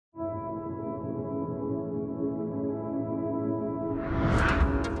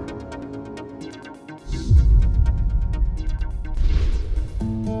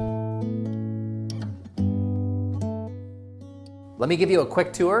Let me give you a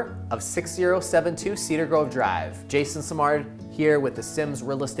quick tour of 6072 Cedar Grove Drive. Jason Samard here with the Sims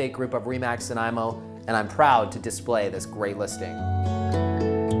Real Estate Group of North Nanaimo, and I'm proud to display this great listing.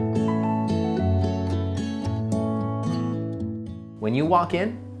 When you walk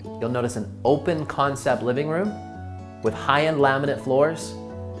in, you'll notice an open concept living room with high-end laminate floors,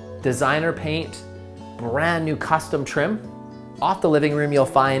 designer paint, brand new custom trim. Off the living room, you'll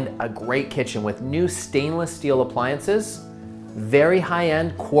find a great kitchen with new stainless steel appliances, very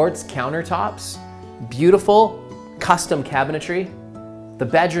high-end quartz countertops, beautiful custom cabinetry. The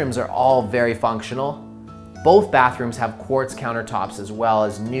bedrooms are all very functional. Both bathrooms have quartz countertops as well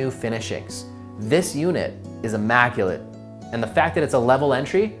as new finishings. This unit is immaculate, and the fact that it's a level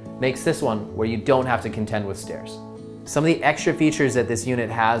entry makes this one where you don't have to contend with stairs. Some of the extra features that this unit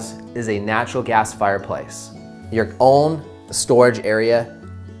has is a natural gas fireplace, your own storage area,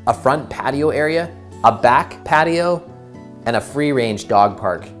 a front patio area, a back patio, and a free-range dog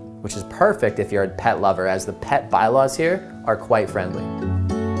park, which is perfect if you're a pet lover, as the pet bylaws here are quite friendly.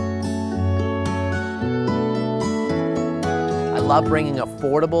 I love bringing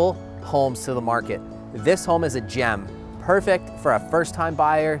affordable homes to the market. This home is a gem, perfect for a first-time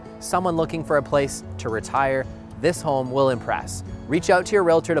buyer, someone looking for a place to retire. This home will impress. Reach out to your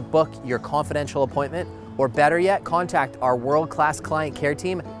realtor to book your confidential appointment, or better yet, contact our world-class client care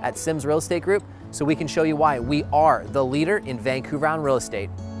team at Sims Real Estate Group so we can show you why we are the leader in Vancouver Island real estate.